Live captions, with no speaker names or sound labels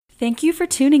Thank you for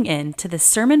tuning in to the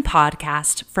Sermon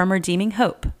Podcast from Redeeming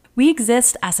Hope. We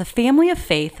exist as a family of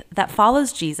faith that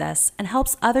follows Jesus and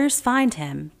helps others find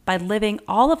him by living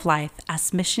all of life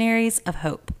as missionaries of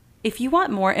hope. If you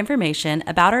want more information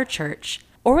about our church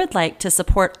or would like to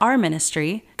support our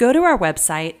ministry, go to our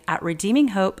website at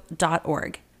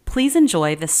redeeminghope.org. Please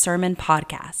enjoy this sermon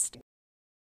podcast.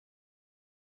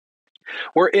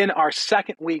 We're in our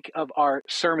second week of our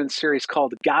sermon series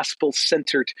called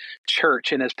Gospel-Centered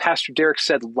Church. And as Pastor Derek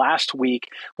said last week,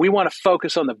 we want to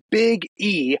focus on the big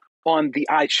E on the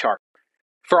eye chart.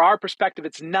 For our perspective,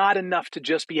 it's not enough to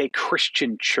just be a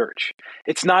Christian church.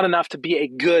 It's not enough to be a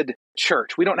good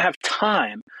church. We don't have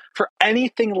time for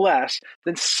anything less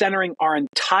than centering our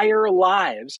entire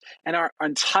lives and our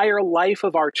entire life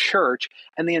of our church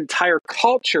and the entire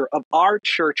culture of our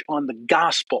church on the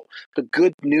gospel, the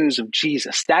good news of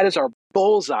Jesus. That is our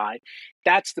bullseye.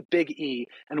 That's the big E.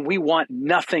 And we want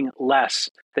nothing less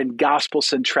than gospel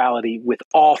centrality with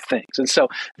all things. And so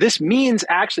this means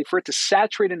actually for it to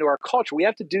saturate into our culture, we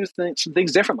have to do some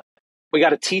things differently. We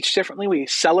got to teach differently. We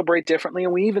celebrate differently,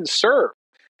 and we even serve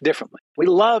differently. We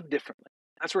love differently.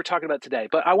 That's what we're talking about today.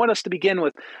 But I want us to begin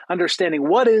with understanding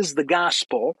what is the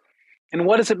gospel and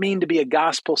what does it mean to be a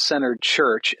gospel-centered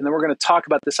church? And then we're going to talk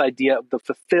about this idea of the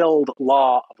fulfilled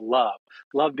law of love.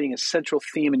 Love being a central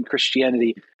theme in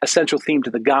Christianity, a central theme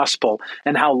to the gospel,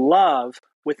 and how love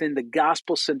within the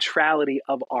gospel centrality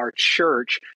of our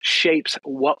church shapes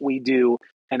what we do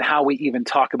and how we even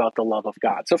talk about the love of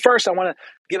God. So first, I want to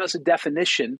give us a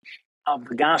definition of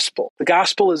the gospel. The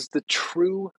gospel is the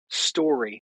true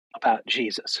story about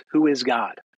Jesus, who is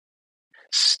God,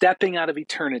 stepping out of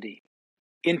eternity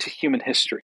into human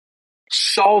history,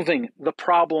 solving the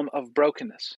problem of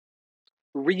brokenness,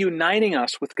 reuniting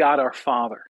us with God our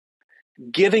Father,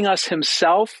 giving us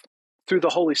himself through the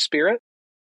Holy Spirit,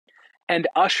 and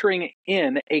ushering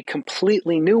in a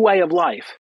completely new way of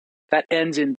life that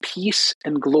ends in peace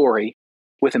and glory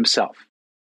with himself.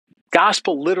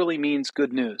 Gospel literally means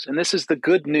good news, and this is the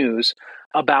good news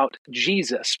about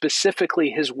Jesus, specifically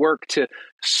his work to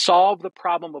solve the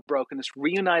problem of brokenness,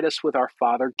 reunite us with our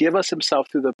Father, give us himself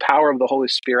through the power of the Holy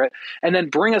Spirit, and then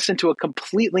bring us into a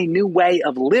completely new way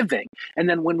of living. And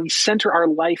then when we center our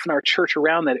life and our church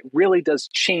around that, it really does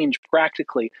change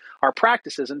practically our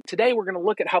practices. And today we're going to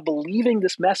look at how believing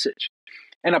this message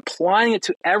and applying it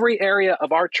to every area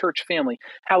of our church family,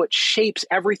 how it shapes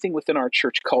everything within our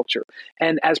church culture.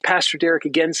 And as Pastor Derek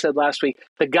again said last week,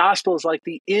 the gospel is like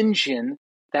the engine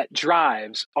that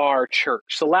drives our church.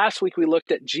 So last week we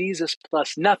looked at Jesus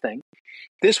plus nothing.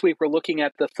 This week we're looking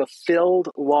at the fulfilled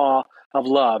law of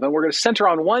love. And we're going to center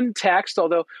on one text,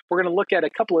 although we're going to look at a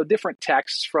couple of different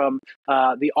texts from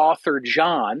the author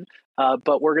John,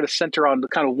 but we're going to center on the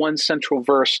kind of one central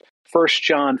verse, 1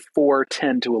 John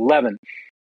 4:10-11.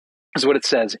 Is what it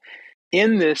says.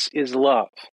 In this is love,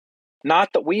 not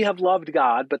that we have loved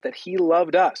God, but that he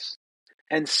loved us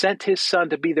and sent his son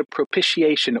to be the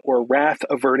propitiation or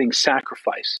wrath-averting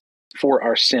sacrifice for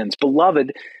our sins.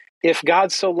 Beloved, if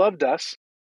God so loved us,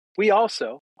 we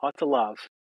also ought to love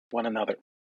one another.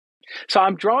 So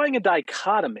I'm drawing a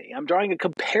dichotomy. I'm drawing a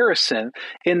comparison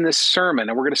in this sermon,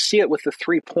 and we're going to see it with the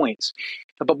 3 points.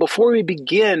 But before we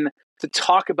begin to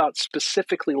talk about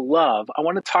specifically love, I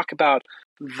want to talk about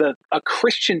a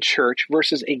Christian church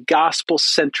versus a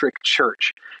gospel-centric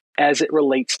church as it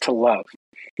relates to love.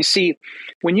 You see,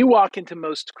 when you walk into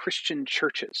most Christian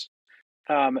churches,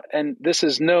 and this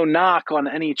is no knock on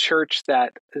any church this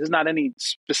is not any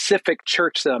specific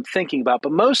church that I'm thinking about,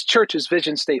 but most churches'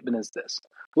 vision statement is this: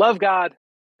 love God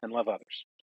and love others.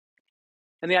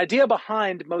 And the idea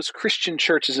behind most Christian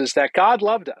churches is that God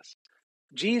loved us.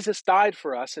 Jesus died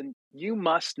for us, and you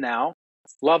must now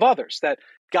love others. That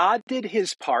God did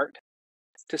his part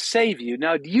to save you.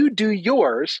 Now you do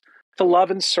yours to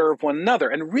love and serve one another.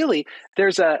 And really,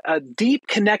 there's a deep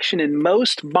connection in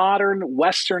most modern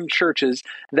Western churches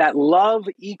that love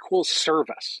equals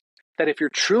service. That if you're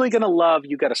truly going to love,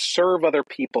 you got to serve other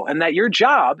people. And that your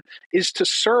job is to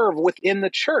serve within the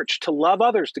church, to love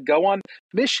others, to go on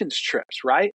missions trips,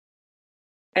 right?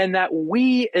 And that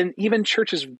we, and even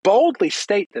churches boldly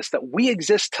state this, that we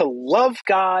exist to love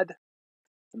God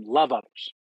and love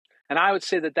others. And I would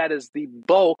say that that is the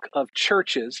bulk of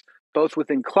churches, both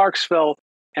within Clarksville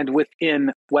and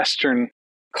within Western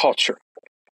culture.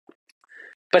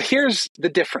 But here's the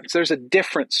difference. There's a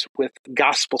difference with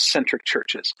gospel-centric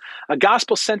churches. A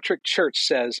gospel-centric church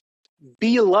says,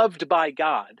 be loved by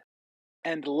God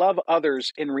and love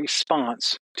others in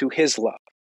response to his love.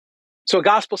 So a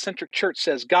gospel-centric church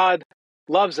says, God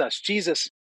loves us, Jesus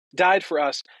died for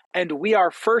us, and we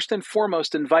are first and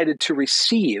foremost invited to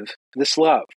receive this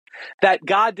love. That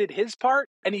God did his part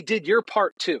and he did your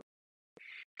part too.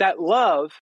 That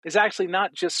love is actually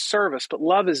not just service, but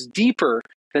love is deeper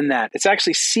than that. It's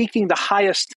actually seeking the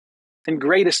highest and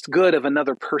greatest good of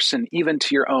another person, even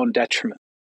to your own detriment.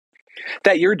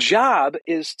 That your job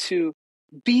is to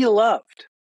be loved,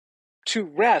 to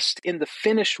rest in the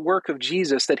finished work of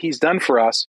Jesus that he's done for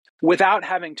us without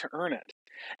having to earn it.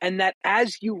 And that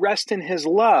as you rest in his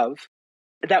love,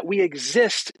 that we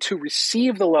exist to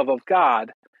receive the love of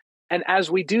God. And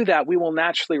as we do that, we will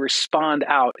naturally respond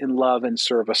out in love and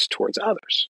service towards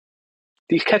others.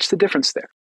 Do you catch the difference there?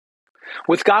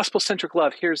 With gospel-centric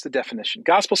love, here's the definition.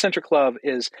 Gospel-centric love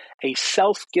is a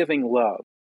self-giving love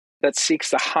that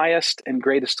seeks the highest and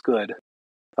greatest good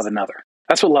of another.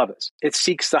 That's what love is. It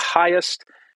seeks the highest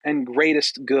and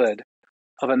greatest good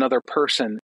of another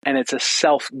person, and it's a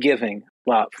self-giving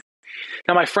love.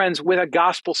 Now, my friends, with a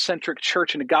gospel-centric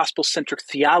church and a gospel-centric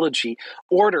theology,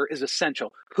 order is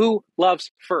essential. Who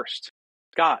loves first?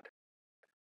 God.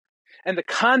 And the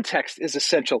context is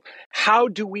essential. How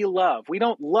do we love? We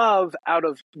don't love out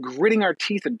of gritting our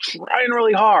teeth and trying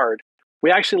really hard.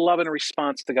 We actually love in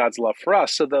response to God's love for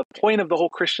us. So the point of the whole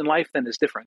Christian life then is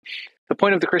different. The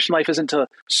point of the Christian life isn't to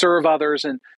serve others,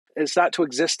 and it's not to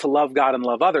exist to love God and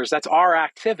love others. That's our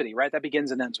activity, right? That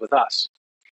begins and ends with us.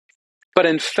 But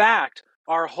in fact,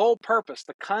 our whole purpose,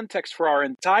 the context for our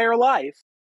entire life,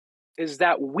 is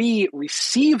that we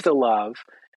receive the love,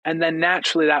 and then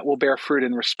naturally that will bear fruit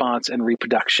in response and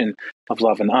reproduction of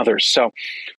love in others. So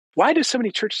why do so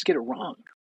many churches get it wrong?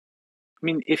 I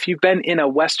mean, if you've been in a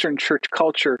Western church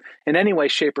culture in any way,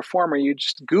 shape, or form, or you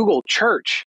just Google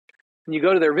church, and you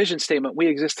go to their vision statement, we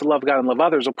exist to love God and love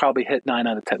others, will probably hit 9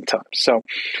 out of 10 times. So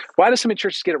why do so many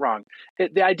churches get it wrong?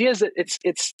 The idea is that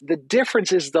it's the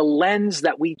difference is the lens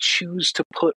that we choose to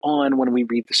put on when we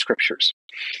read the scriptures.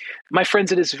 My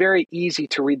friends, it is very easy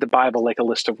to read the Bible like a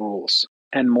list of rules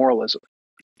and moralism.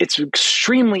 It's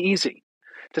extremely easy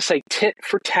to say tit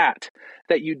for tat,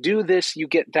 that you do this, you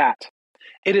get that.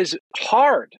 It is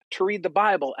hard to read the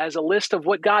Bible as a list of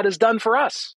what God has done for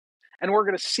us. And we're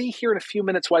going to see here in a few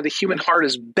minutes why the human heart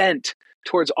is bent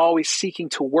towards always seeking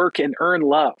to work and earn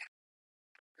love.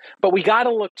 But we got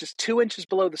to look just 2 inches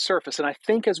below the surface. And I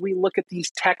think as we look at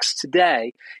these texts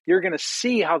today, you're going to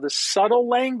see how the subtle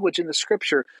language in the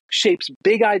scripture shapes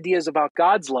big ideas about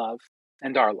God's love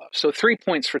and our love. So 3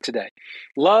 points for today.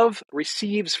 Love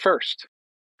receives first.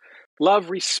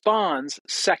 Love responds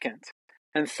second.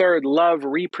 And third, love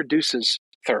reproduces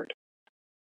third.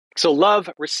 So love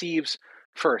receives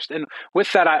first. And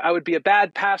with that, I would be a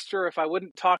bad pastor if I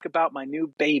wouldn't talk about my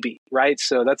new baby, right?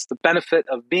 So that's the benefit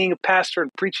of being a pastor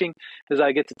and preaching, is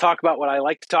I get to talk about what I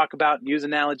like to talk about and use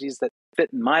analogies that fit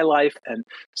in my life. And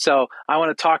so I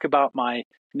want to talk about my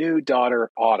new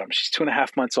daughter, Autumn. She's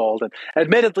 2.5 months old. And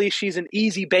admittedly, she's an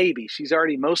easy baby. She's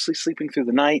already mostly sleeping through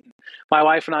the night. My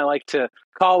wife and I like to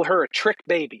call her a trick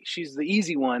baby. She's the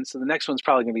easy one, so the next one's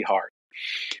probably going to be hard.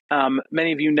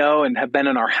 Many of you know and have been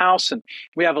in our house, and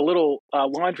we have a little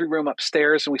laundry room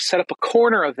upstairs, and we set up a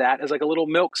corner of that as like a little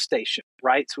milk station,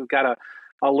 right? So we've got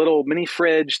a little mini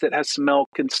fridge that has some milk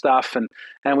and stuff,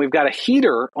 and we've got a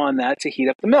heater on that to heat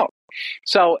up the milk.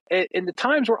 So in the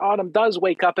times where Autumn does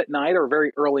wake up at night or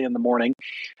very early in the morning,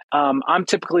 I'm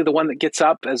typically the one that gets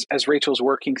up as Rachel's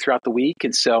working throughout the week.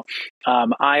 And so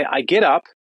I get up,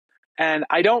 and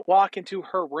I don't walk into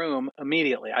her room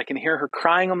immediately. I can hear her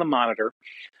crying on the monitor.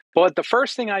 But the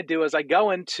first thing I do is I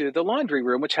go into the laundry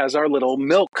room, which has our little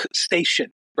milk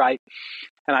station, right?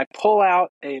 And I pull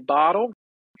out a bottle,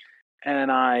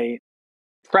 and I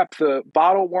prep the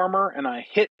bottle warmer, and I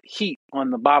hit heat on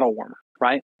the bottle warmer,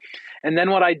 right? And then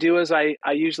what I do is I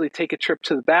usually take a trip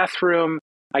to the bathroom.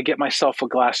 I get myself a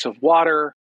glass of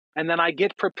water, and then I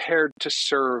get prepared to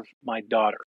serve my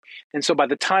daughter. And so by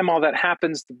the time all that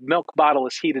happens, the milk bottle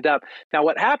is heated up. Now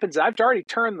what happens, I've already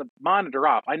turned the monitor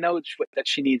off. I know that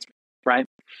she needs me, right?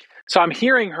 So I'm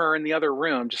hearing her in the other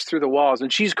room just through the walls,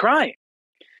 and she's crying.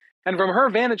 And from her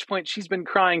vantage point, she's been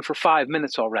crying for 5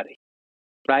 minutes already,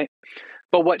 right?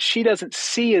 But what she doesn't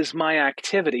see is my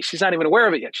activity. She's not even aware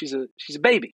of it yet. She's a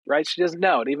baby, right? She doesn't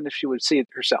know it, even if she would see it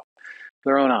herself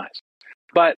with her own eyes.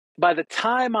 But by the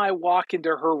time I walk into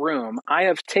her room, I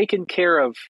have taken care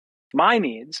of my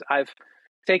needs. I've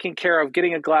taken care of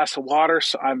getting a glass of water,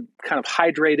 so I'm kind of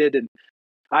hydrated, and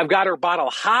I've got her bottle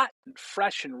hot and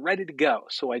fresh and ready to go.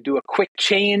 So I do a quick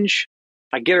change.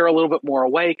 I get her a little bit more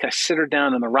awake. I sit her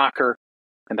down in the rocker,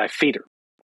 and I feed her.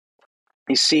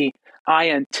 You see, I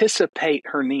anticipate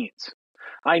her needs.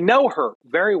 I know her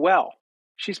very well.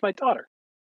 She's my daughter.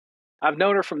 I've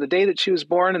known her from the day that she was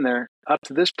born, and there up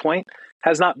to this point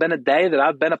has not been a day that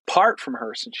I've been apart from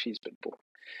her since she's been born.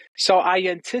 So I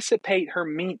anticipate her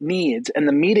needs and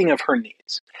the meeting of her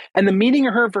needs. And the meeting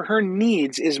of her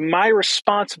needs is my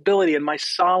responsibility and my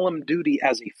solemn duty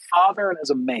as a father and as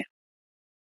a man.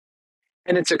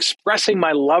 And it's expressing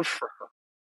my love for her.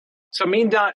 So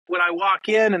meantime, when I walk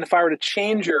in and if I were to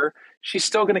change her, she's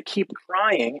still going to keep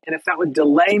crying. And if that would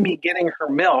delay me getting her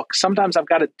milk, sometimes I've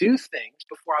got to do things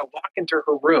before I walk into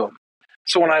her room.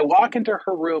 So when I walk into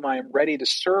her room, I am ready to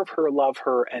serve her, love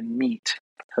her, and meet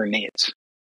her needs.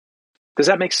 Does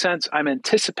that make sense? I'm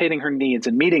anticipating her needs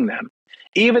and meeting them,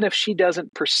 even if she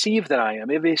doesn't perceive that I am,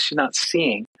 maybe she's not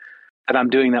seeing that I'm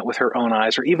doing that with her own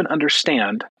eyes or even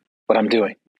understand what I'm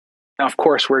doing. Now, of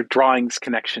course, we're drawing this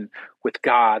connection with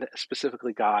God,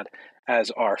 specifically God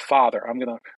as our Father. I'm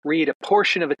going to read a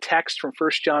portion of a text from 1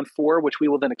 John 4, which we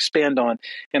will then expand on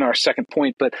in our second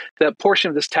point. But the portion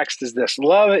of this text is this: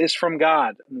 love is from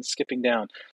God. And skipping down.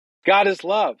 God is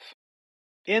love.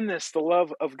 In this, the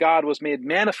love of God was made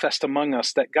manifest among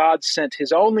us, that God sent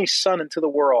his only Son into the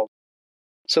world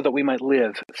so that we might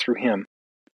live through him.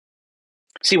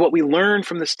 See, what we learn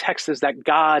from this text is that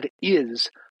God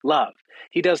is love.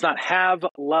 He does not have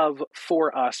love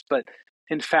for us, but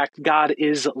in fact, God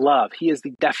is love. He is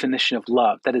the definition of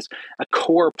love. That is a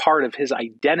core part of his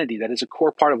identity. That is a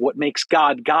core part of what makes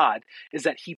God God, is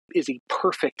that he is a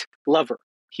perfect lover.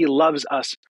 He loves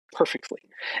us perfectly.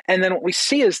 And then what we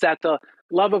see is that the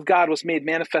love of God was made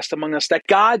manifest among us, that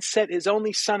God sent his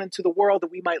only Son into the world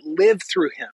that we might live through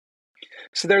him.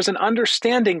 So there's an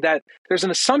understanding that there's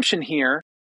an assumption here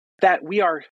that we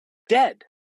are dead,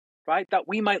 right? That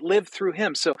we might live through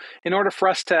him. So in order for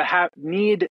us to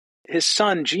need his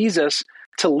Son, Jesus,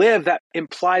 to live, that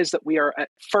implies that we are at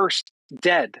first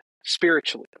dead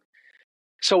spiritually.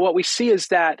 So what we see is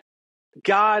that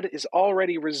God is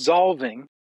already resolving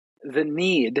the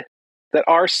need that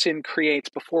our sin creates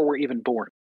before we're even born.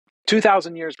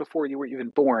 2,000 years before you were even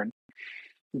born,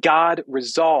 God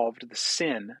resolved the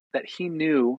sin that he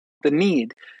knew, the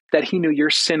need that he knew your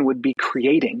sin would be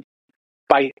creating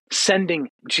by sending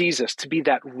Jesus to be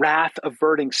that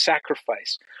wrath-averting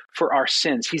sacrifice for our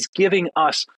sins. He's giving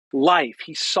us life.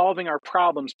 He's solving our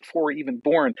problems before we're even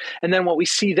born. And then what we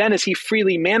see then is he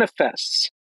freely manifests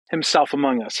himself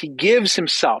among us. He gives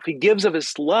himself. He gives of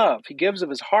his love. He gives of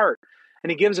his heart. And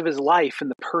he gives of his life in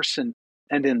the person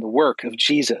and in the work of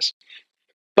Jesus.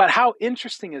 But how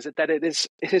interesting is it that it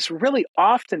is really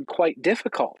often quite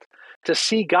difficult to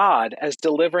see God as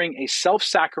delivering a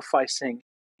self-sacrificing,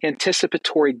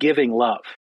 anticipatory giving love.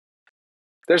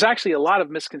 There's actually a lot of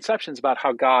misconceptions about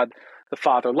how God the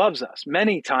Father loves us.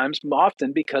 Many times,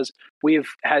 often because we've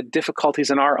had difficulties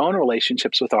in our own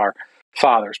relationships with our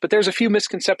fathers. But there's a few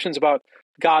misconceptions about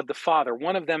God the Father.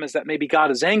 One of them is that maybe God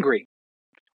is angry,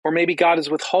 or maybe God is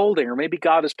withholding, or maybe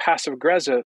God is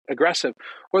passive-aggressive,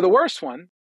 or the worst one,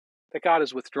 that God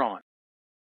is withdrawn.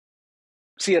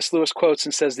 C.S. Lewis quotes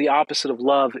and says, the opposite of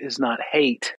love is not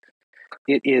hate,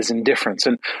 it is indifference.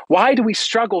 And why do we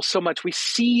struggle so much? We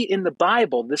see in the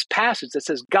Bible this passage that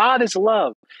says God is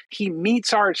love. He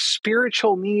meets our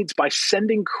spiritual needs by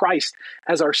sending Christ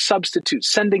as our substitute,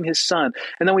 sending his Son.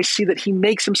 And then we see that he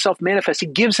makes himself manifest. He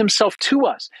gives himself to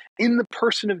us in the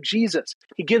person of Jesus.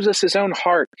 He gives us his own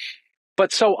heart.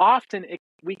 But so often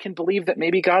we can believe that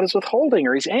maybe God is withholding,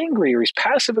 or he's angry, or he's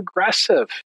passive aggressive.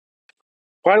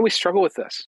 Why do we struggle with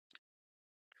this?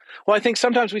 Well, I think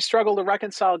sometimes we struggle to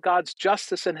reconcile God's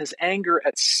justice and his anger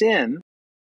at sin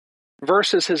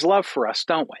versus his love for us,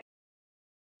 don't we?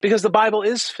 Because the Bible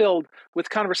is filled with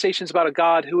conversations about a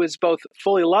God who is both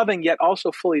fully loving yet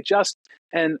also fully just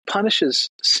and punishes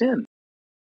sin.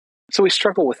 So we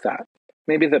struggle with that.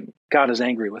 Maybe that God is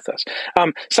angry with us.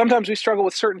 Sometimes we struggle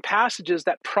with certain passages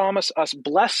that promise us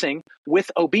blessing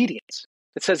with obedience.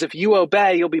 It says, if you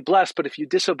obey, you'll be blessed, but if you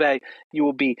disobey, you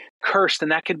will be cursed.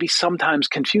 And that can be sometimes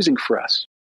confusing for us.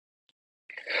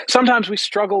 Sometimes we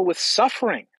struggle with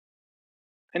suffering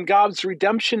and God's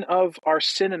redemption of our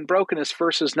sin and brokenness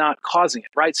versus not causing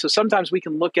it, right? So sometimes we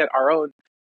can look at our own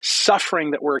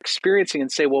suffering that we're experiencing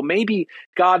and say, well, maybe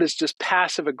God is just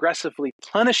passive aggressively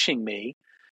punishing me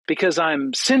because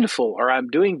I'm sinful or I'm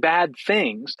doing bad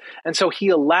things. And so he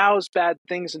allows bad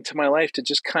things into my life to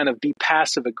just kind of be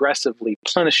passive aggressively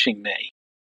punishing me.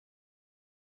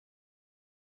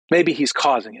 Maybe he's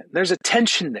causing it. There's a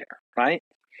tension there, right?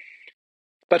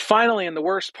 But finally, in the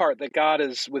worst part, that God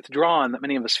is withdrawn, that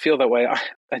many of us feel that way,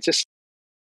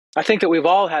 I think that we've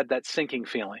all had that sinking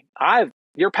feeling.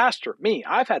 Your pastor, me,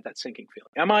 I've had that sinking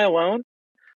feeling. Am I alone?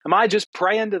 Am I just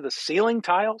praying to the ceiling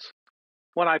tiles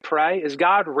when I pray? Is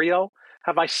God real?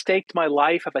 Have I staked my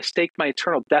life? Have I staked my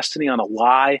eternal destiny on a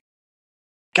lie?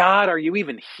 God, are you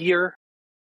even here?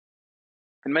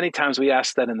 And many times we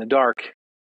ask that in the dark,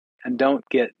 and don't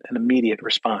get an immediate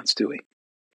response, do we?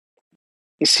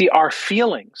 You see, our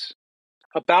feelings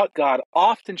about God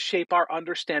often shape our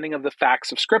understanding of the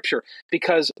facts of Scripture,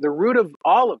 because the root of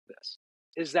all of this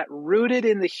is that rooted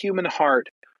in the human heart,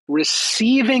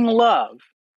 receiving love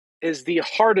is the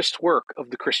hardest work of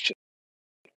the Christian.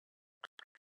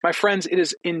 My friends, it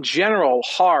is in general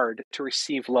hard to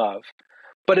receive love,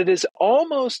 but it is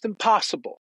almost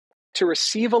impossible to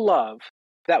receive a love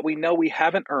that we know we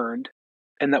haven't earned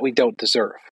and that we don't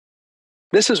deserve.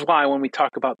 This is why when we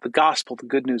talk about the gospel, the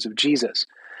good news of Jesus,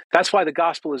 that's why the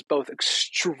gospel is both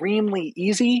extremely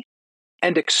easy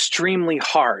and extremely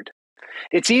hard.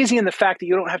 It's easy in the fact that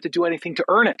you don't have to do anything to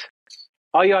earn it.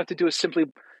 All you have to do is simply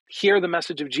hear the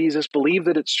message of Jesus, believe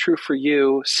that it's true for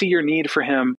you, see your need for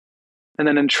him, and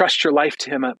then entrust your life to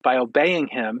him by obeying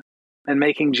him and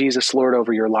making Jesus Lord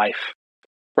over your life,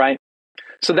 right?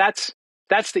 So that's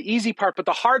the easy part, but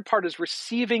the hard part is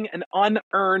receiving an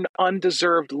unearned,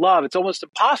 undeserved love. It's almost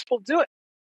impossible to do it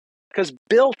because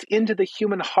built into the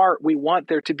human heart, we want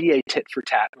there to be a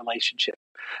tit-for-tat relationship.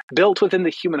 Built within the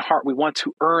human heart, we want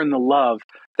to earn the love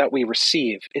that we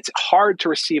receive. It's hard to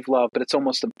receive love, but it's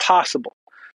almost impossible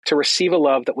to receive a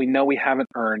love that we know we haven't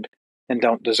earned and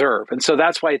don't deserve. And so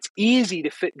that's why it's easy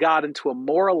to fit God into a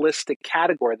moralistic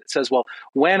category that says, well,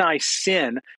 when I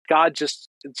sin, God just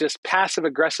passive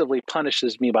aggressively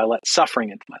punishes me by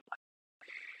suffering into my life.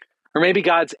 Or maybe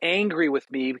God's angry with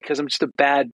me because I'm just a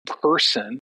bad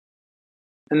person,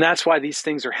 and that's why these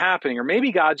things are happening. Or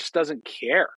maybe God just doesn't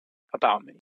care about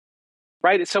me.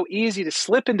 Right? It's so easy to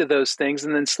slip into those things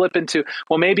and then slip into,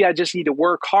 well, maybe I just need to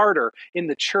work harder in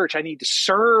the church. I need to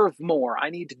serve more.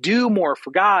 I need to do more for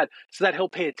God so that he'll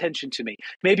pay attention to me.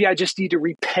 Maybe I just need to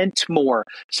repent more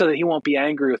so that he won't be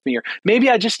angry with me. Or maybe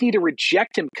I just need to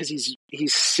reject him because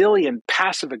he's silly and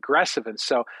passive aggressive. And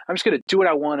so I'm just going to do what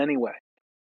I want anyway.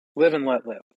 Live and let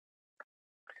live.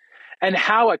 And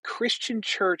how a Christian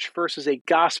church versus a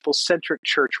gospel-centric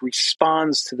church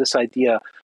responds to this idea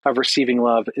of receiving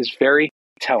love is very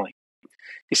telling.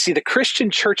 You see, the Christian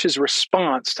church's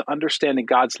response to understanding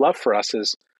God's love for us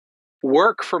is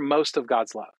work for most of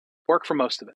God's love. Work for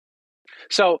most of it.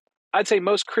 So I'd say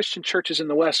most Christian churches in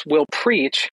the West will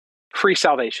preach free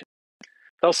salvation.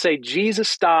 They'll say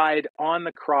Jesus died on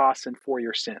the cross and for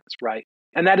your sins, right?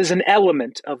 And that is an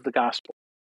element of the gospel.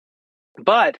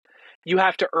 But you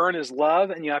have to earn his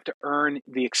love and you have to earn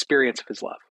the experience of his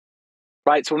love.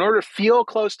 Right? So in order to feel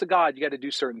close to God, you got to do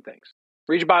certain things.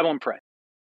 Read your Bible and pray.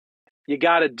 You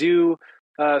got to do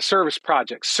service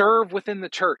projects. Serve within the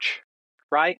church,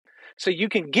 right? So you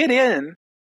can get in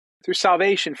through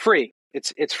salvation free.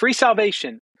 It's free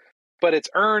salvation, but it's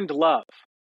earned love,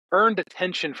 earned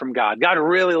attention from God. God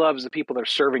really loves the people that are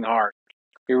serving hard.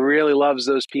 He really loves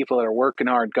those people that are working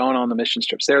hard, going on the mission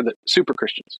trips. They're the super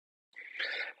Christians.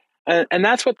 And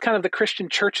that's what kind of the Christian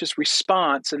church's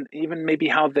response, and even maybe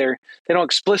how they don't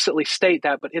explicitly state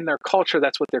that, but in their culture,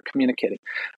 that's what they're communicating.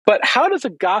 But how does a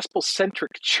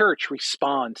gospel-centric church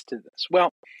respond to this?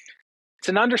 Well, it's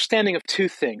an understanding of two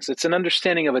things. It's an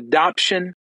understanding of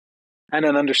adoption and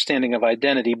an understanding of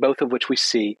identity, both of which we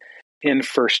see in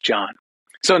 1 John.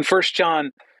 So in 1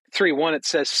 John 3:1, it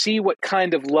says, "See what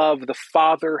kind of love the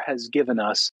Father has given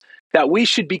us, that we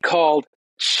should be called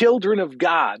children of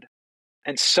God.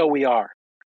 And so we are."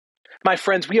 My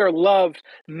friends, we are loved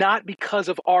not because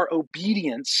of our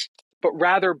obedience, but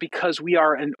rather because we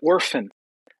are an orphan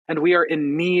and we are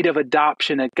in need of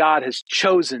adoption, and God has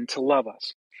chosen to love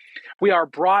us. We are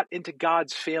brought into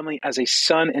God's family as a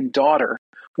son and daughter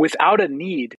without a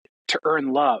need to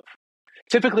earn love.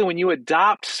 Typically, when you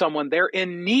adopt someone, they're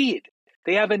in need.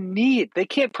 They have a need. They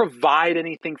can't provide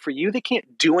anything for you. They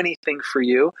can't do anything for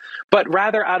you. But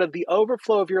rather, out of the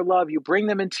overflow of your love, you bring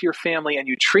them into your family and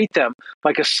you treat them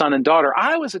like a son and daughter.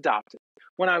 I was adopted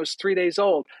when I was 3 days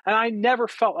old, and I never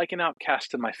felt like an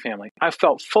outcast in my family. I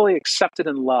felt fully accepted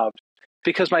and loved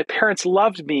because my parents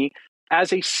loved me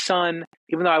as a son,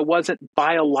 even though I wasn't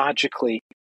biologically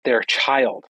their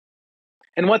child.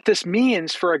 And what this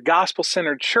means for a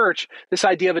gospel-centered church, this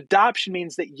idea of adoption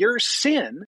means that your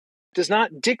sin does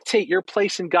not dictate your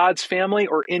place in God's family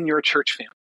or in your church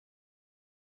family.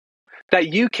 That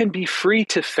you can be free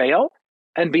to fail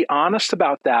and be honest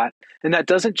about that, and that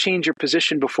doesn't change your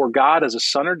position before God as a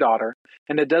son or daughter,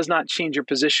 and it does not change your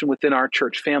position within our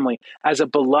church family as a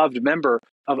beloved member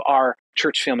of our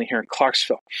church family here in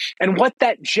Clarksville. And what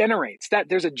that generates, that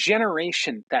there's a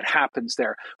generation that happens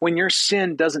there when your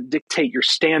sin doesn't dictate your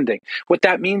standing. What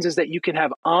that means is that you can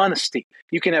have honesty,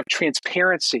 you can have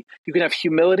transparency, you can have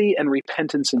humility and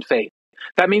repentance and faith.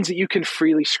 That means that you can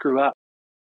freely screw up.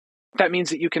 That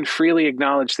means that you can freely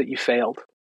acknowledge that you failed.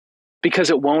 because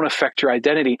it won't affect your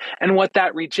identity. And what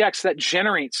that rejects, that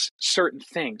generates certain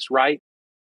things, right?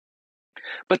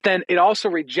 But then it also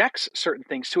rejects certain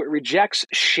things too. It rejects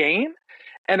shame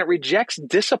and it rejects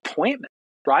disappointment,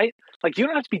 right? Like you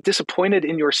don't have to be disappointed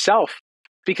in yourself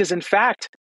because in fact,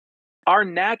 our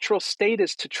natural state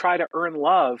is to try to earn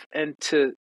love and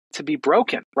to be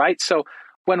broken, right? So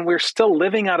when we're still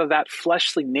living out of that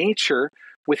fleshly nature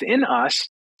within us,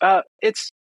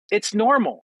 it's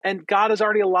normal. And God has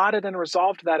already allotted and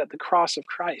resolved that at the cross of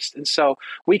Christ. And so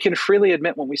we can freely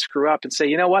admit when we screw up and say,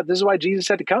 you know what, this is why Jesus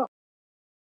had to come.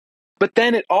 But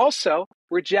then it also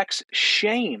rejects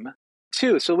shame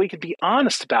too. So we can be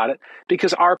honest about it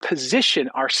because our position,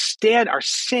 our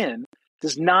sin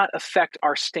does not affect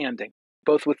our standing,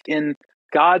 both within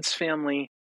God's family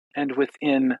and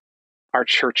within our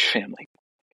church family.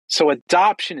 So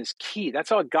adoption is key. That's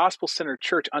how a gospel-centered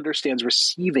church understands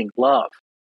receiving love.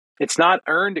 It's not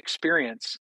earned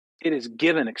experience. It is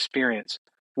given experience.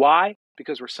 Why?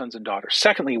 Because we're sons and daughters.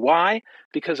 Secondly, why?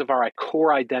 Because of our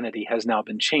core identity has now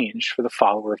been changed for the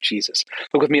follower of Jesus.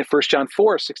 Look with me at 1 John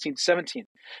 4, 16 to 17.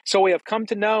 So we have come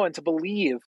to know and to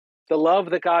believe the love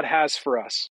that God has for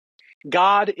us.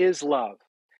 God is love,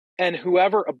 and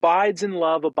whoever abides in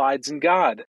love abides in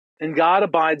God, and God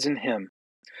abides in him.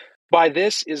 By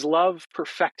this is love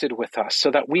perfected with us, so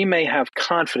that we may have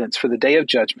confidence for the day of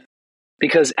judgment.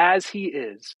 Because as he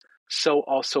is, so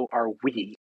also are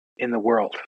we in the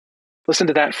world. Listen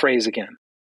to that phrase again.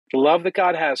 The love that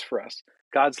God has for us,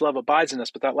 God's love abides in us.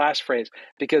 But that last phrase,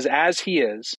 because as he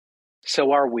is,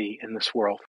 so are we in this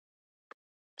world.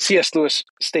 C.S. Lewis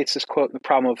states this quote in The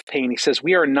Problem of Pain. He says,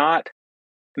 we are not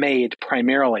made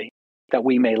primarily that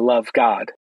we may love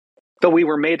God, though we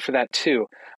were made for that too,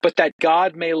 but that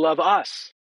God may love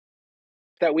us,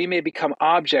 that we may become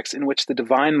objects in which the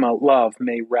divine love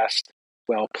may rest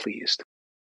well pleased.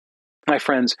 My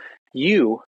friends,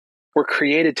 you were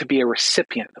created to be a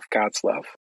recipient of God's love.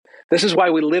 This is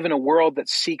why we live in a world that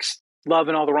seeks love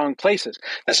in all the wrong places.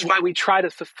 This is why we try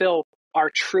to fulfill our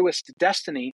truest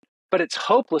destiny, but it's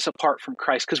hopeless apart from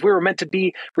Christ, because we were meant to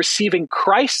be receiving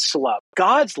Christ's love,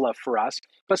 God's love for us.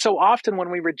 But so often when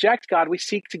we reject God, we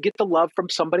seek to get the love from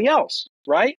somebody else,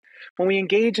 right? When we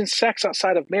engage in sex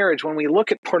outside of marriage, when we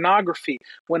look at pornography,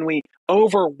 when we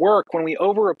overwork, when we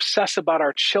over-obsess about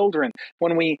our children,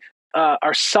 when we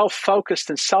are self-focused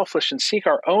and selfish and seek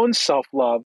our own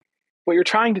self-love, what you're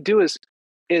trying to do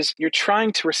is you're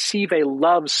trying to receive a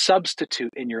love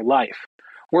substitute in your life.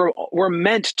 We're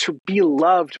meant to be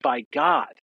loved by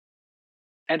God.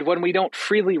 And when we don't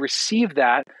freely receive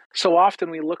that, so often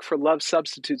we look for love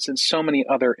substitutes in so many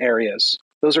other areas.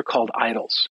 Those are called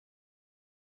idols.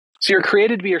 So you're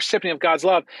created to be a recipient of God's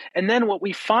love. And then what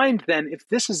we find then, if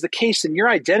this is the case, then your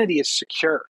identity is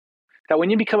secure. That when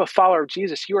you become a follower of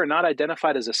Jesus, you are not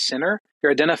identified as a sinner,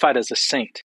 you're identified as a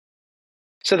saint.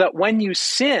 So that when you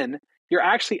sin, you're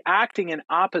actually acting in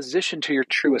opposition to your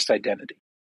truest identity,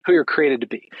 who you're created to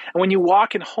be. And when you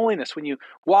walk in holiness, when you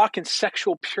walk in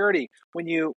sexual purity, when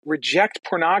you reject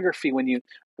pornography, when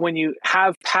you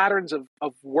have patterns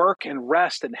of work and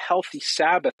rest and healthy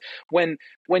Sabbath, when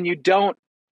you don't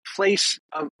place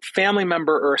a family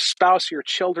member or a spouse or your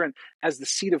children as the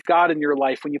seat of God in your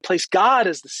life, when you place God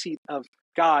as the seat of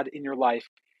God in your life,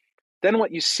 then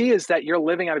what you see is that you're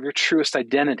living out of your truest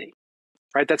identity.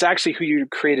 Right? That's actually who you're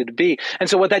created to be. And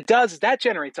so what that does is that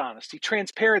generates honesty,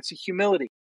 transparency,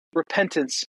 humility,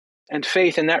 repentance, and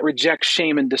faith. And that rejects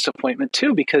shame and disappointment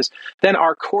too, because then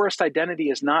our chorus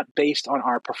identity is not based on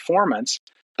our performance,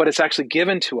 but it's actually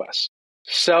given to us.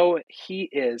 So he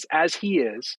is, as he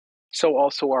is, so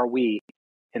also are we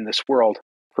in this world.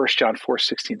 1 John 4,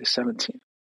 16 to 17.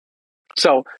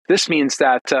 So this means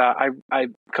that I a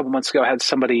couple months ago had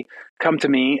somebody come to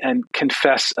me and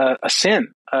confess a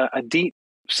sin, a deep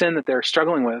sin that they're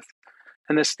struggling with.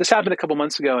 And this happened a couple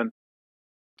months ago. And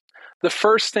the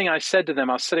first thing I said to them,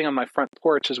 I was sitting on my front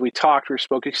porch as we talked. We were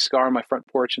smoking a cigar on my front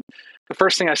porch. And the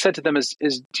first thing I said to them is,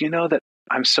 do you know that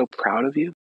I'm so proud of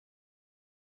you?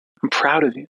 I'm proud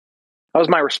of you. That was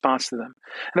my response to them.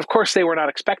 And of course, they were not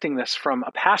expecting this from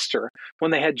a pastor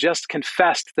when they had just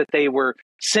confessed that they were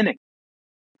sinning.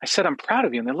 I said, I'm proud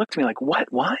of you. And they looked at me like, what?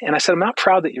 Why? And I said, I'm not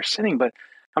proud that you're sinning, but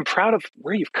I'm proud of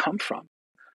where you've come from.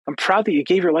 I'm proud that you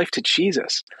gave your life to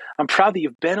Jesus. I'm proud that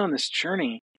you've been on this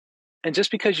journey. And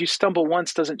just because you stumble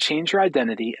once doesn't change your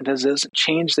identity. It doesn't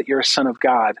change that you're a son of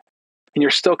God. And you're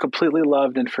still completely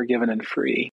loved and forgiven and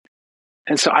free.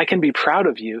 And so I can be proud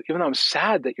of you, even though I'm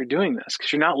sad that you're doing this,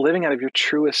 because you're not living out of your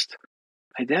truest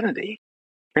identity.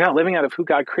 You're not living out of who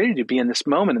God created you to be in this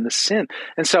moment, in this sin.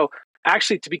 And so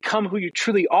actually to become who you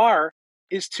truly are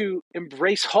is to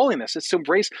embrace holiness. It's to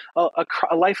embrace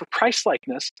a life of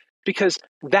Christ-likeness, because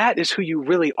that is who you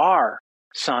really are,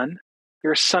 son.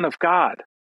 You're a son of God.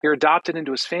 You're adopted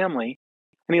into his family,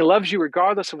 and he loves you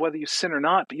regardless of whether you sin or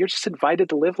not, but you're just invited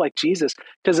to live like Jesus,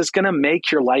 because it's going to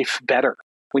make your life better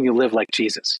when you live like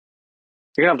Jesus.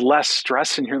 You're going to have less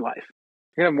stress in your life.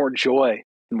 You're going to have more joy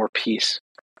and more peace.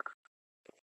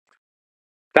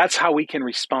 That's how we can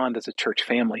respond as a church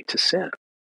family to sin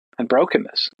and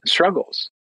brokenness and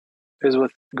struggles, is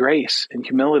with grace and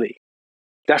humility,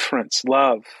 deference,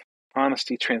 love,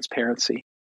 honesty, transparency,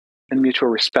 and mutual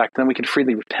respect. Then we can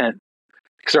freely repent,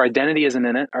 because our identity isn't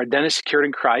in it. Our identity is secured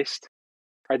in Christ.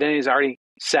 Our identity is already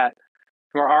set.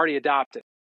 We're already adopted.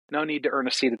 No need to earn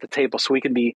a seat at the table, so we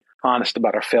can be honest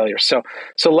about our failures.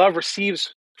 So love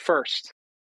receives first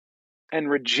and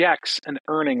rejects an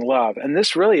earning love. And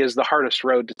this really is the hardest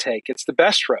road to take. It's the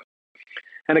best road.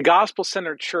 And a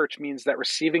gospel-centered church means that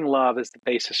receiving love is the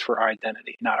basis for our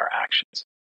identity, not our actions.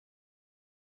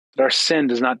 That our sin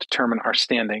does not determine our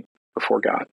standing before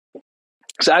God.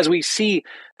 So as we see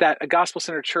that a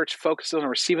gospel-centered church focuses on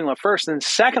receiving love first, and then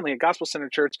secondly, a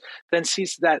gospel-centered church then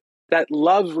sees that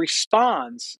love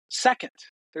responds second.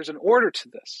 There's an order to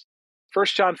this. 1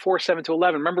 John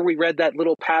 4:7-11. Remember, we read that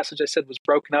little passage I said was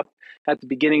broken up at the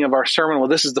beginning of our sermon? Well,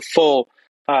 this is the full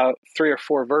 3 or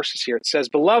 4 verses here. It says,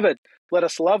 "Beloved, let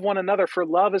us love one another, for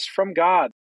love is from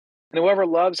God. And whoever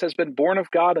loves has been born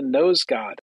of God and knows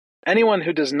God. Anyone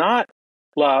who does not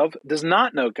love does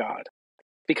not know God,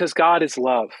 because God is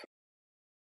love.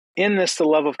 In this, the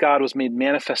love of God was made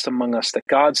manifest among us, that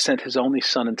God sent his only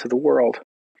Son into the world,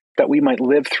 that we might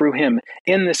live through him.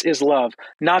 In this is love,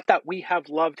 not that we have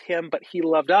loved him, but he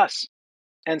loved us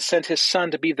and sent his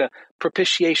Son to be the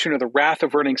propitiation or the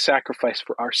wrath-averting sacrifice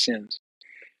for our sins.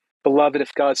 Beloved,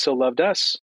 if God so loved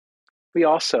us, we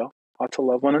also ought to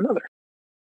love one another."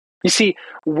 You see,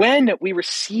 when we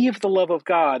receive the love of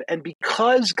God, and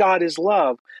because God is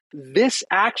love, this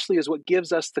actually is what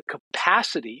gives us the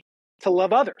capacity to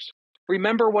love others.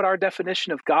 Remember what our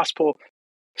definition of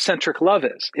gospel-centric love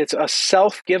is. It's a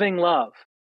self-giving love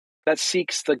that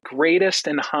seeks the greatest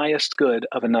and highest good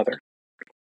of another.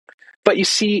 But you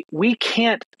see, we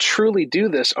can't truly do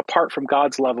this apart from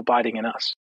God's love abiding in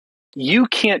us. You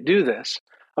can't do this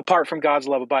apart from God's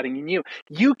love abiding in you.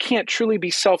 You can't truly be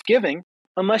self-giving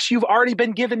unless you've already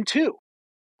been given too,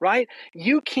 right?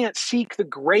 You can't seek the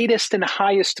greatest and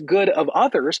highest good of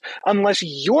others unless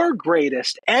your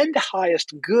greatest and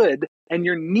highest good and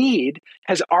your need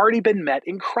has already been met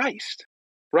in Christ,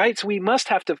 right? So we must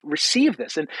have to receive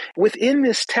this. And within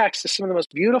this text is some of the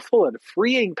most beautiful and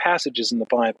freeing passages in the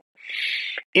Bible.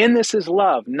 In this is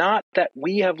love, not that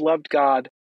we have loved God,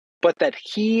 but that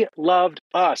he loved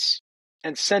us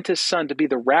and sent his Son to be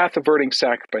the wrath-averting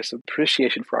sacrifice of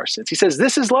propitiation for our sins. He says,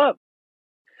 this is love,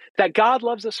 that God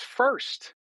loves us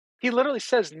first. He literally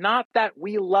says, not that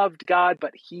we loved God,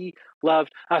 but he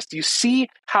loved us. Do you see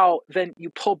how then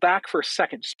you pull back for a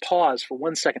second, just pause for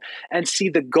 1 second, and see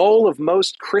the goal of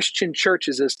most Christian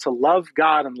churches is to love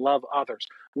God and love others.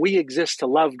 We exist to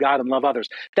love God and love others.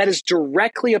 That is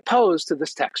directly opposed to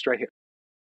this text right here.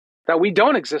 That we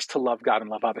don't exist to love God and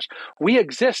love others. We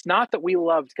exist not that we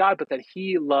loved God, but that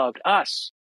he loved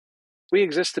us. We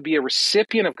exist to be a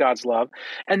recipient of God's love.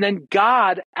 And then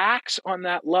God acts on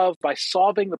that love by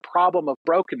solving the problem of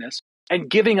brokenness and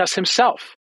giving us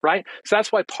himself, right? So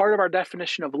that's why part of our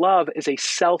definition of love is a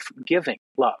self-giving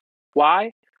love.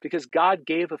 Why? Because God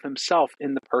gave of himself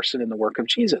in the person and the work of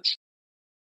Jesus.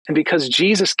 And because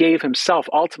Jesus gave himself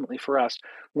ultimately for us,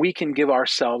 we can give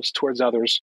ourselves towards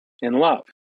others in love.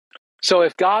 So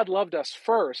if God loved us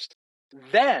first,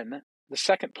 then the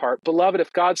second part, beloved,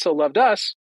 if God so loved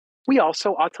us, we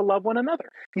also ought to love one another.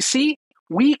 You see,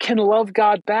 we can love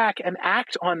God back and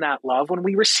act on that love when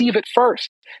we receive it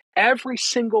first. Every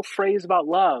single phrase about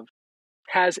love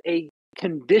has a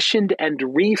conditioned and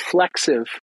reflexive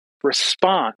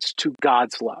response to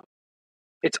God's love.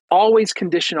 It's always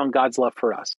conditioned on God's love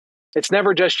for us. It's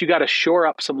never just you got to shore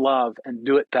up some love and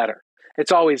do it better.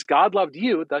 It's always God loved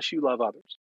you, thus you love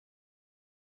others.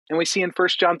 And we see in 1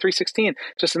 John 3:16,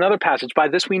 just another passage, by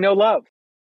this we know love,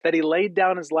 that he laid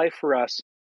down his life for us,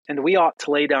 and we ought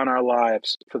to lay down our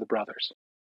lives for the brothers.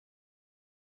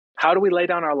 How do we lay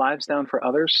down our lives down for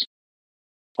others?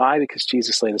 Why? Because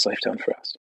Jesus laid his life down for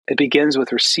us. It begins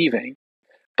with receiving,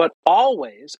 but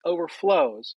always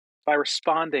overflows by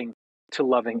responding to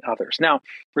loving others. Now,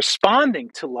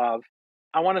 responding to love,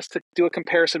 I want us to do a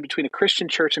comparison between a Christian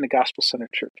church and a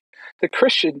gospel-centered church. The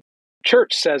Christian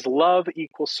church says love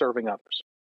equals serving others.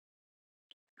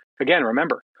 Again,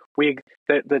 remember,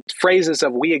 the phrases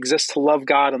of we exist to love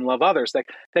God and love others,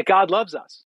 that God loves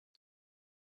us.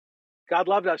 God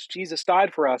loved us. Jesus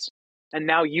died for us. And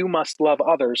now you must love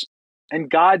others. And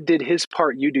God did his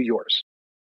part. You do yours.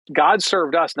 God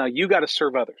served us. Now you got to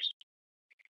serve others.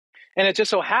 And it just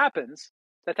so happens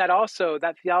that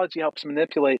that theology helps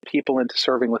manipulate people into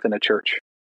serving within a church,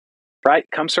 right?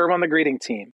 Come serve on the greeting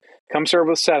team. Come serve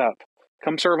with setup.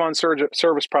 Come serve on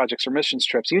service projects or missions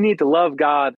trips. You need to love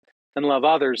God and love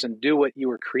others and do what you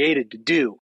were created to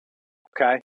do,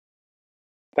 okay?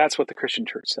 That's what the Christian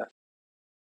church says.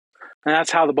 And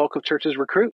that's how the bulk of churches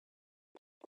recruit.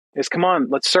 Is come on,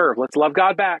 let's serve. Let's love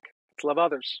God back. Let's love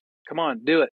others. Come on,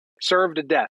 do it. Serve to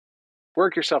death.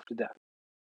 Work yourself to death.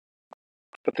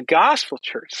 But the gospel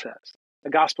church says,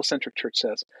 the gospel-centric church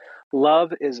says,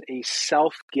 love is a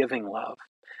self-giving love.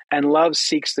 And love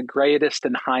seeks the greatest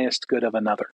and highest good of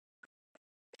another.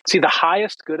 See, the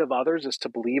highest good of others is to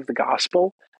believe the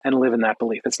gospel and live in that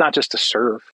belief. It's not just to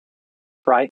serve,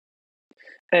 right?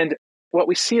 And what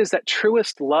we see is that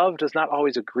truest love does not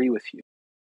always agree with you.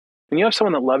 When you have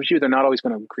someone that loves you, they're not always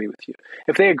going to agree with you.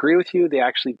 If they agree with you, they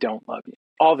actually don't love you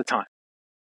all the time.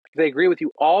 If they agree with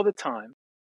you all the time,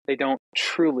 they don't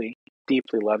truly,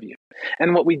 deeply love you.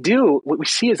 And what we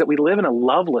see is that we live in a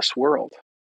loveless world.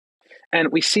 And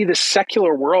we see this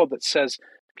secular world that says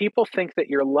people think that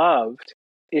you're loved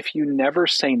if you never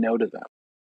say no to them,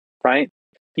 right?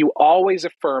 You always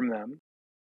affirm them.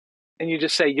 And you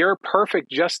just say, you're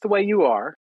perfect just the way you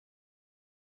are.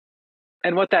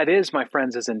 And what that is, my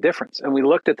friends, is indifference. And we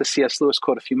looked at the C.S. Lewis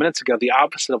quote a few minutes ago. The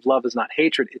opposite of love is not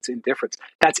hatred, it's indifference.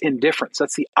 That's indifference.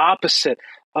 That's the opposite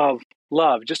of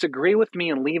love. Just agree with me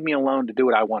and leave me alone to do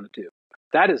what I want to do.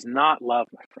 That is not love,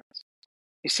 my friends.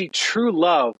 You see, true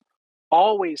love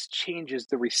always changes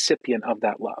the recipient of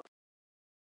that love.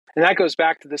 And that goes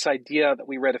back to this idea that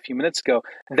we read a few minutes ago,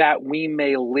 that we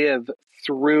may live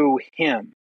through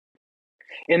him.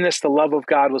 In this, the love of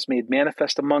God was made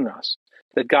manifest among us,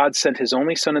 that God sent his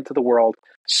only Son into the world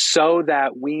so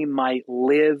that we might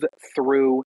live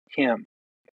through him.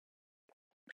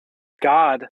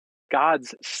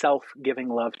 God's self-giving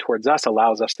love towards us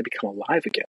allows us to become alive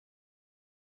again.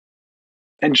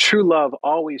 And true love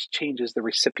always changes the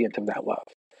recipient of that love.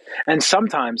 And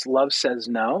sometimes love says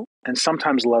no, and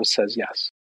sometimes love says yes.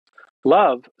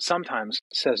 Love sometimes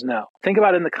says no. Think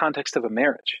about it in the context of a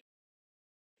marriage.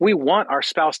 We want our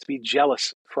spouse to be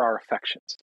jealous for our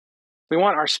affections. We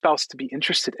want our spouse to be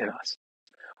interested in us.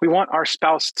 We want our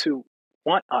spouse to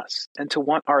want us and to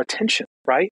want our attention,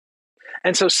 right?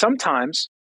 And so sometimes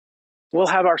we'll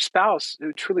have our spouse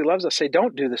who truly loves us say,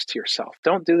 don't do this to yourself.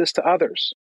 Don't do this to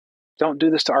others. Don't do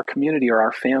this to our community or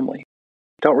our family.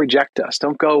 Don't reject us.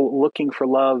 Don't go looking for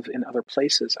love in other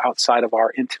places outside of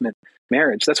our intimate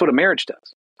marriage. That's what a marriage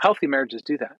does. Healthy marriages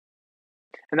do that.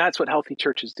 And that's what healthy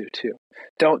churches do too.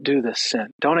 Don't do this sin.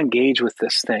 Don't engage with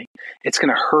this thing. It's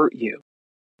going to hurt you.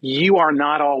 You are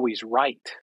not always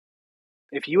right.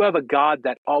 If you have a God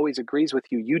that always agrees with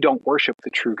you, you don't worship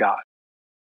the true God.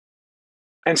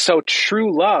 And so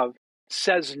true love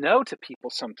says no to people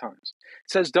sometimes.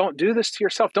 It says, don't do this to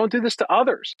yourself. Don't do this to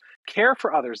others. Care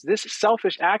for others. This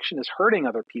selfish action is hurting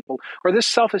other people, or this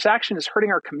selfish action is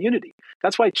hurting our community.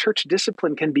 That's why church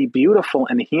discipline can be beautiful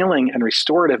and healing and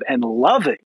restorative and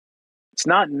loving. It's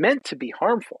not meant to be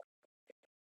harmful.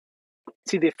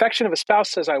 See, the affection of a spouse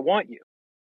says, I want you.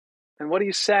 And what do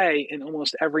you say in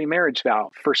almost every marriage vow?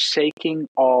 Forsaking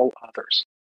all others.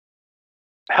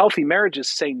 Healthy marriages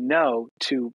say no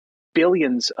to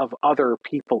billions of other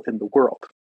people in the world.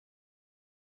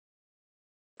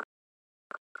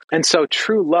 And so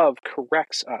true love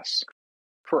corrects us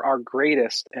for our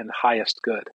greatest and highest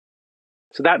good.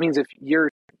 So that means if your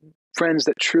friends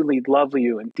that truly love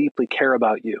you and deeply care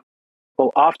about you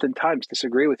will oftentimes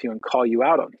disagree with you and call you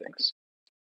out on things,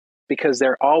 because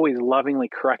they're always lovingly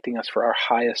correcting us for our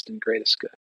highest and greatest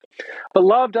good. But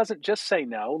love doesn't just say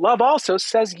no. Love also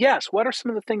says yes. What are some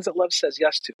of the things that love says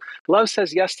yes to? Love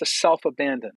says yes to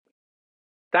self-abandon.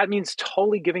 That means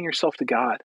totally giving yourself to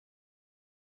God.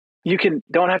 You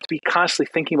don't have to be constantly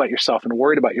thinking about yourself and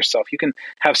worried about yourself. You can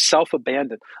have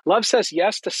self-abandon. Love says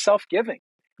yes to self-giving.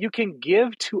 You can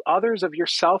give to others of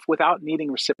yourself without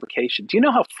needing reciprocation. Do you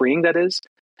know how freeing that is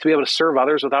to be able to serve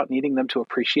others without needing them to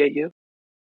appreciate you?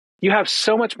 You have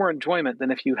so much more enjoyment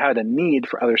than if you had a need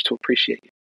for others to appreciate you.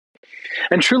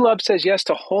 And true love says yes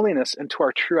to holiness and to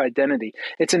our true identity.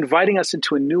 It's inviting us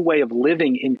into a new way of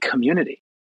living in community.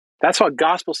 That's how a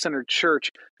gospel-centered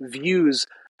church views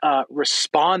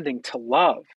responding to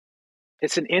love.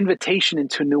 It's an invitation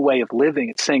into a new way of living.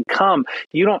 It's saying, come,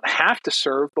 you don't have to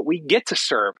serve, but we get to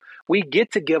serve. We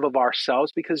get to give of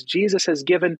ourselves because Jesus has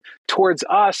given towards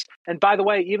us. And by the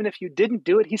way, even if you didn't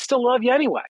do it, he still loved you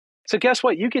anyway. So guess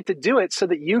what? You get to do it so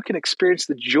that you can experience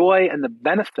the joy and the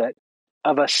benefit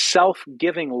of a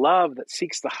self-giving love that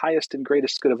seeks the highest and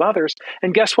greatest good of others.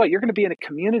 And guess what? You're going to be in a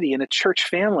community, in a church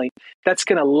family that's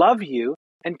going to love you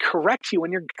and correct you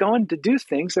when you're going to do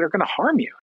things that are going to harm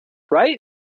you, right?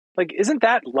 Like, isn't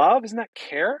that love? Isn't that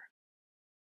care?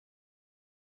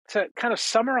 To kind of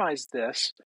summarize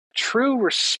this, true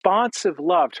responsive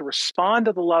love, to respond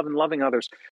to the love and loving others,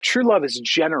 true love is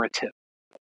generative.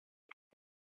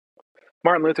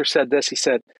 Martin Luther said this, he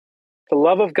said, "The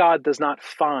love of God does not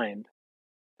find,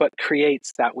 but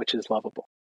creates that which is lovable."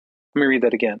 Let me read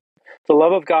that again. The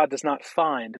love of God does not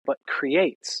find, but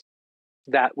creates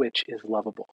that which is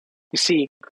lovable. You see,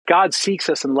 God seeks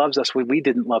us and loves us when we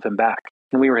didn't love him back,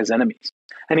 when we were his enemies.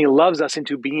 And he loves us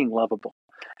into being lovable.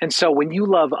 And so when you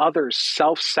love others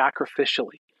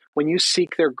self-sacrificially, when you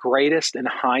seek their greatest and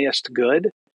highest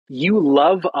good, you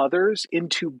love others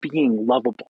into being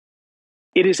lovable.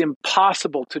 It is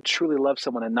impossible to truly love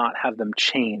someone and not have them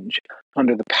change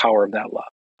under the power of that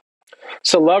love.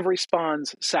 So love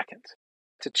responds second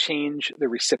to change the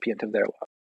recipient of their love.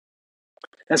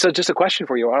 And so just a question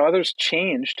for you, are others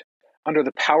changed under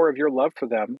the power of your love for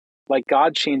them like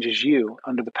God changes you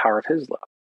under the power of his love?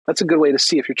 That's a good way to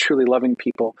see if you're truly loving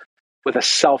people with a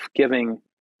self-giving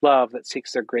love that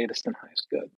seeks their greatest and highest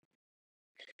good.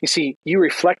 You see, you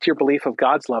reflect your belief of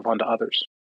God's love onto others.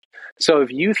 So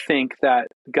if you think that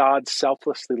God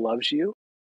selflessly loves you,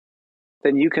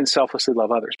 then you can selflessly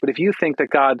love others. But if you think that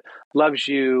God loves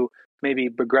you maybe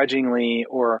begrudgingly,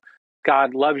 or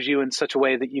God loves you in such a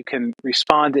way that you can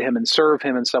respond to him and serve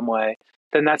him in some way,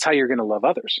 then that's how you're going to love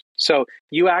others. So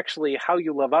you actually, how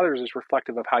you love others is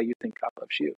reflective of how you think God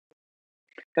loves you.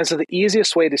 And so the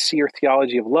easiest way to see your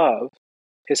theology of love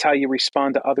is how you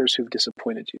respond to others who've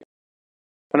disappointed you.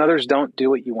 When others don't do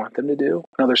what you want them to do,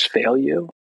 when others fail you,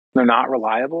 they're not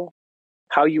reliable,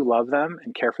 how you love them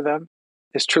and care for them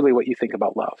is truly what you think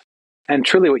about love, and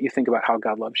truly what you think about how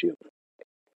God loves you.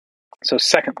 So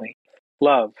secondly,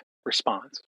 love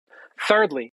responds.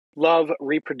 Thirdly, love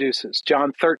reproduces.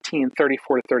 John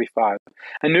 13:34-35.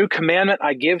 A new commandment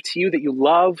I give to you, that you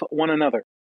love one another,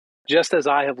 just as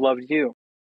I have loved you.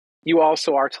 You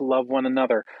also are to love one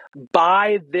another.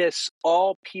 By this,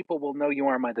 all people will know you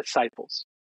are my disciples,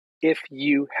 if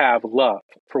you have love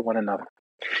for one another.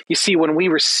 You see, when we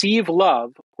receive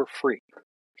love, we're free.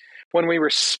 When we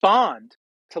respond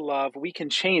to love, we can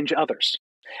change others.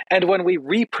 And when we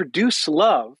reproduce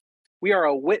love, we are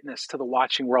a witness to the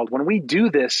watching world. When we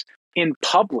do this in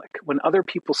public, when other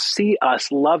people see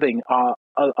us loving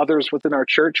others within our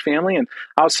church family and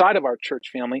outside of our church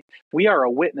family, we are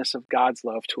a witness of God's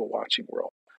love to a watching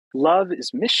world. Love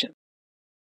is mission.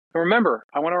 And remember,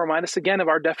 I want to remind us again of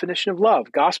our definition of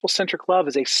love. Gospel-centric love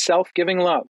is a self-giving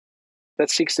love that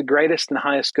seeks the greatest and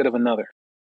highest good of another.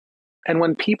 And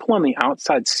when people on the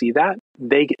outside see that,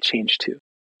 they get changed too.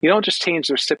 You don't just change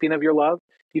the recipient of your love,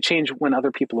 you change when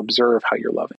other people observe how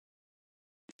you're loving.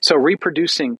 So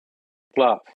reproducing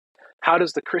love. How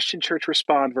does the Christian church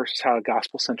respond versus how a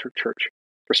gospel-centered church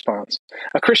responds?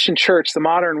 A Christian church, the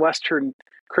modern Western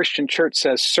Christian church,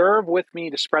 says, serve with me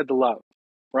to spread the love,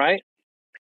 right?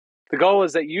 The goal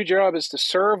is that your job is to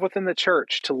serve within the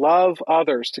church, to love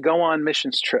others, to go on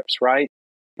missions trips, right?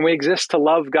 And we exist to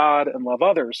love God and love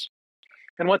others.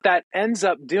 And what that ends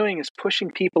up doing is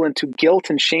pushing people into guilt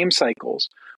and shame cycles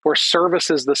where service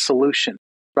is the solution,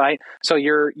 right? So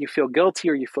you feel guilty,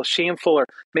 or you feel shameful, or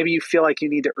maybe you feel like you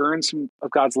need to earn some of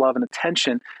God's love and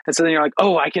attention. And so then you're like,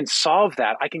 oh, I can solve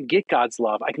that. I can get God's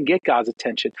love. I can get God's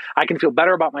attention. I can feel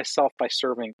better about myself by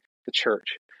serving the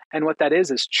church. And what that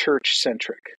is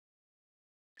church-centric.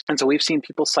 And so we've seen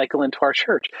people cycle into our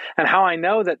church. And how I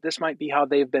know that this might be how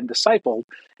they've been discipled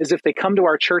is if they come to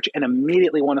our church and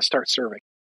immediately want to start serving.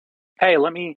 Hey,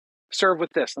 let me serve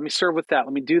with this. Let me serve with that.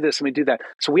 Let me do this. Let me do that.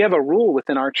 So we have a rule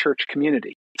within our church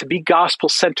community. To be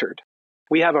gospel-centered,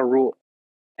 we have a rule.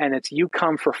 And it's you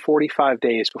come for 45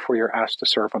 days before you're asked to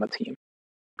serve on a team.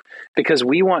 Because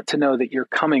we want to know that you're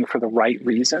coming for the right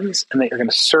reasons and that you're going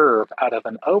to serve out of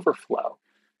an overflow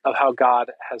of how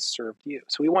God has served you.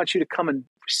 So we want you to come and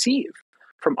receive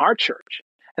from our church.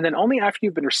 And then only after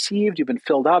you've been received, you've been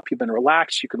filled up, you've been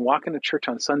relaxed, you can walk into church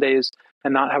on Sundays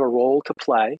and not have a role to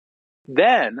play.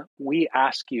 Then we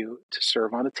ask you to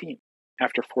serve on a team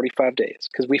after 45 days,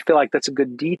 because we feel like that's a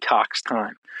good detox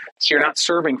time. So you're not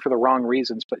serving for the wrong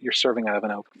reasons, but you're serving out of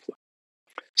an overflow.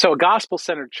 So a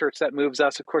gospel-centered church, that moves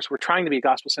us. Of course, we're trying to be a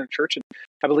gospel-centered church, and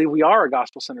I believe we are a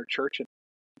gospel-centered church. And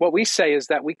what we say is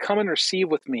that we come and receive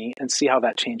with me and see how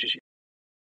that changes you.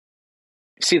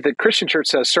 See, the Christian church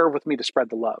says, serve with me to spread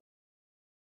the love.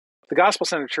 The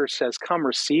gospel-centered church says, come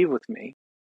receive with me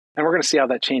And we're going to see how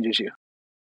that changes you.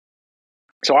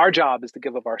 So our job is to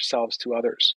give of ourselves to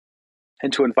others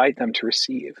and to invite them to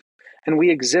receive. And we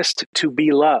exist to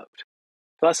be loved.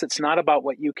 Thus, it's not about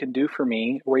what you can do for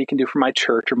me, or what you can do for my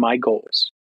church or my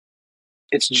goals.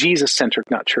 It's Jesus-centric,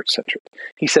 not church-centric.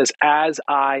 He says, as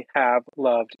I have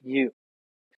loved you.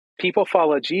 People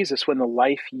follow Jesus when the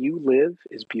life you live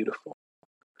is beautiful.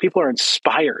 People are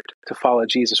inspired to follow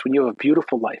Jesus when you have a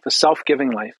beautiful life, a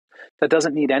self-giving life that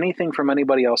doesn't need anything from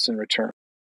anybody else in return.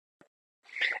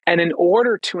 And in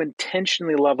order to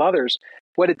intentionally love others,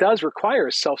 what it does require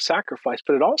is self-sacrifice,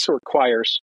 but it also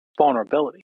requires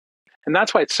vulnerability. And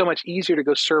that's why it's so much easier to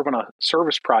go serve on a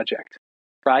service project,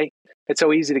 right? It's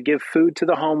so easy to give food to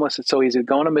the homeless. It's so easy to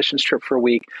go on a missions trip for a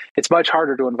week. It's much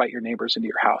harder to invite your neighbors into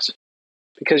your house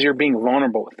because you're being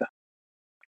vulnerable with them.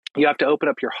 You have to open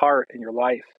up your heart and your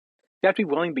life. You have to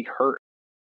be willing to be hurt.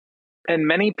 And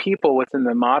many people within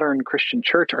the modern Christian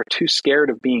church are too scared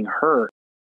of being hurt.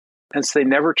 And so they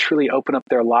never truly open up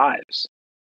their lives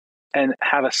and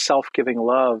have a self-giving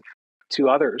love to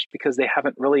others because they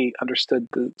haven't really understood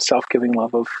the self-giving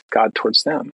love of God towards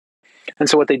them. And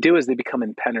so what they do is they become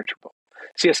impenetrable.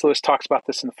 C.S. Lewis talks about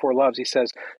this in The Four Loves. He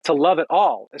says, to love at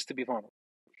all is to be vulnerable.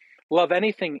 Love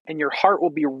anything and your heart will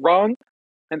be wrung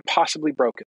and possibly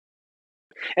broken.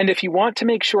 And if you want to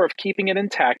make sure of keeping it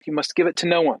intact, you must give it to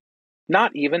no one,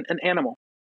 not even an animal.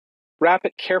 Wrap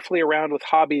it carefully around with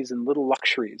hobbies and little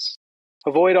luxuries.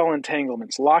 Avoid all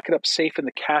entanglements. Lock it up safe in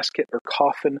the casket or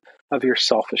coffin of your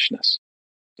selfishness.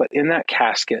 But in that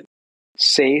casket,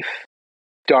 safe,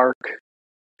 dark,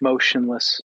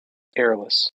 motionless,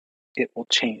 airless, it will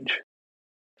change.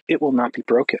 It will not be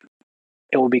broken.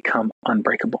 It will become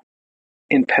unbreakable,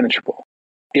 impenetrable,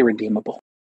 irredeemable.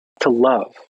 To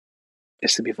love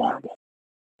is to be vulnerable.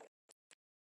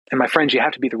 And my friends, you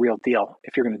have to be the real deal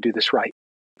if you're going to do this right.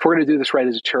 If we're going to do this right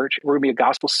as a church, if we're going to be a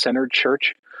gospel-centered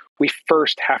church, we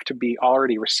first have to be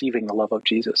already receiving the love of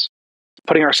Jesus,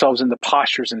 putting ourselves in the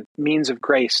postures and means of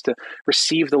grace to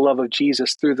receive the love of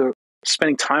Jesus through the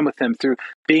spending time with him, through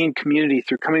being in community,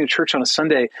 through coming to church on a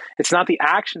Sunday. It's not the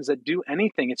actions that do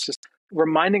anything. It's just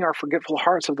reminding our forgetful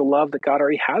hearts of the love that God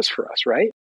already has for us,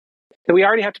 right? That we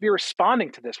already have to be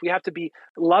responding to this. We have to be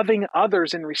loving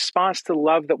others in response to the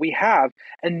love that we have.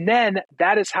 And then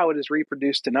that is how it is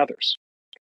reproduced in others.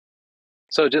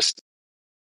 So just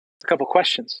a couple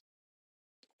questions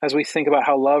as we think about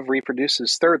how love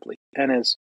reproduces thirdly and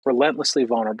is relentlessly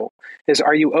vulnerable is,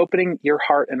 are you opening your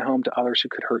heart and home to others who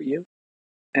could hurt you?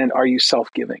 And are you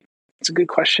self-giving? It's a good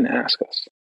question to ask us.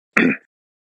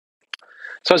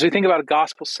 So as we think about a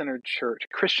gospel-centered church,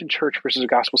 a Christian church versus a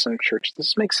gospel-centered church, does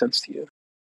this make sense to you?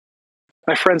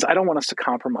 My friends, I don't want us to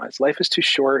compromise. Life is too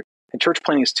short and church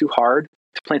planting is too hard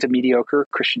to plant a mediocre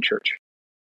Christian church.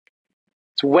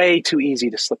 It's way too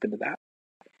easy to slip into that.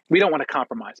 We don't want to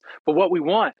compromise. But what we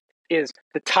want is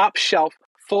the top shelf,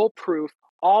 foolproof,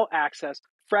 all access,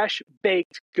 fresh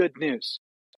baked good news.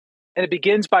 And it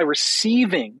begins by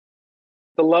receiving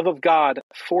the love of God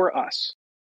for us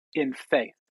in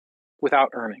faith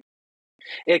without earning.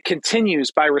 It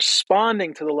continues by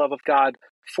responding to the love of God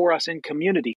for us in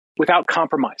community without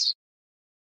compromise.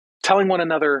 Telling one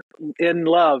another in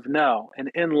love, no,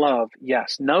 and in love,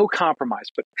 yes. No compromise,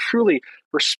 but truly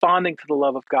responding to the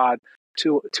love of God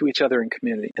to each other in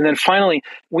community. And then finally,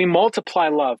 we multiply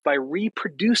love by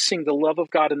reproducing the love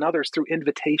of God in others through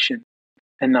invitation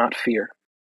and not fear.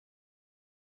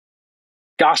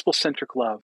 Gospel-centric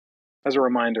love, as a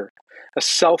reminder, a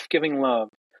self-giving love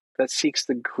that seeks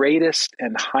the greatest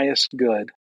and highest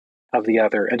good of the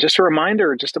other. And just a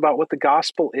reminder just about what the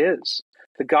gospel is.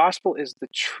 The gospel is the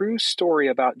true story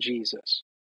about Jesus,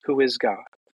 who is God,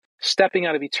 stepping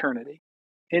out of eternity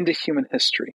into human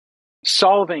history,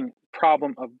 solving the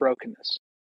problem of brokenness,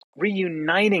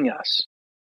 reuniting us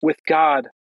with God,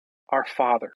 our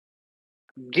Father,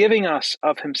 giving us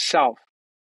of himself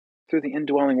through the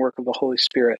indwelling work of the Holy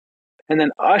Spirit, and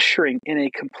then ushering in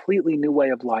a completely new way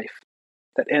of life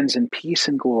that ends in peace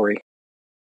and glory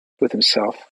with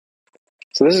himself.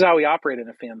 So this is how we operate in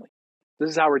a family. This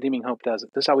is how Redeeming Hope does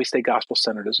it. This is how we stay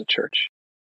gospel-centered as a church.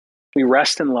 We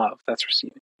rest in love. That's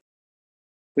receiving.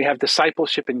 We have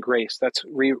discipleship and grace. That's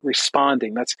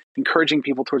responding. That's encouraging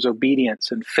people towards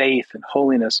obedience and faith and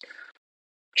holiness.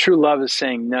 True love is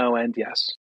saying no and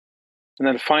yes. And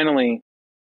then finally,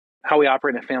 how we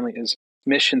operate in a family is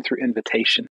mission through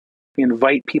invitation. We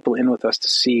invite people in with us to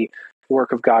see the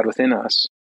work of God within us,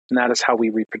 and that is how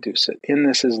we reproduce it. In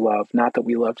this is love, not that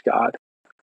we loved God,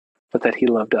 but that he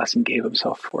loved us and gave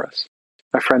himself for us.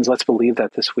 My friends, let's believe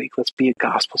that this week. Let's be a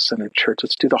gospel-centered church.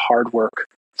 Let's do the hard work.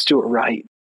 Let's do it right.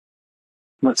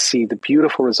 Let's see the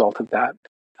beautiful result of that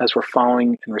as we're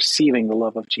following and receiving the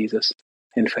love of Jesus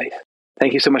in faith.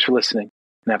 Thank you so much for listening,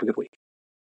 and have a good week.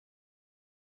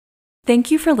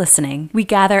 Thank you for listening. We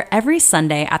gather every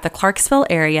Sunday at the Clarksville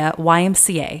area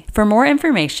YMCA. For more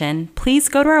information, please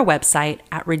go to our website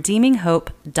at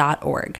redeeminghope.org.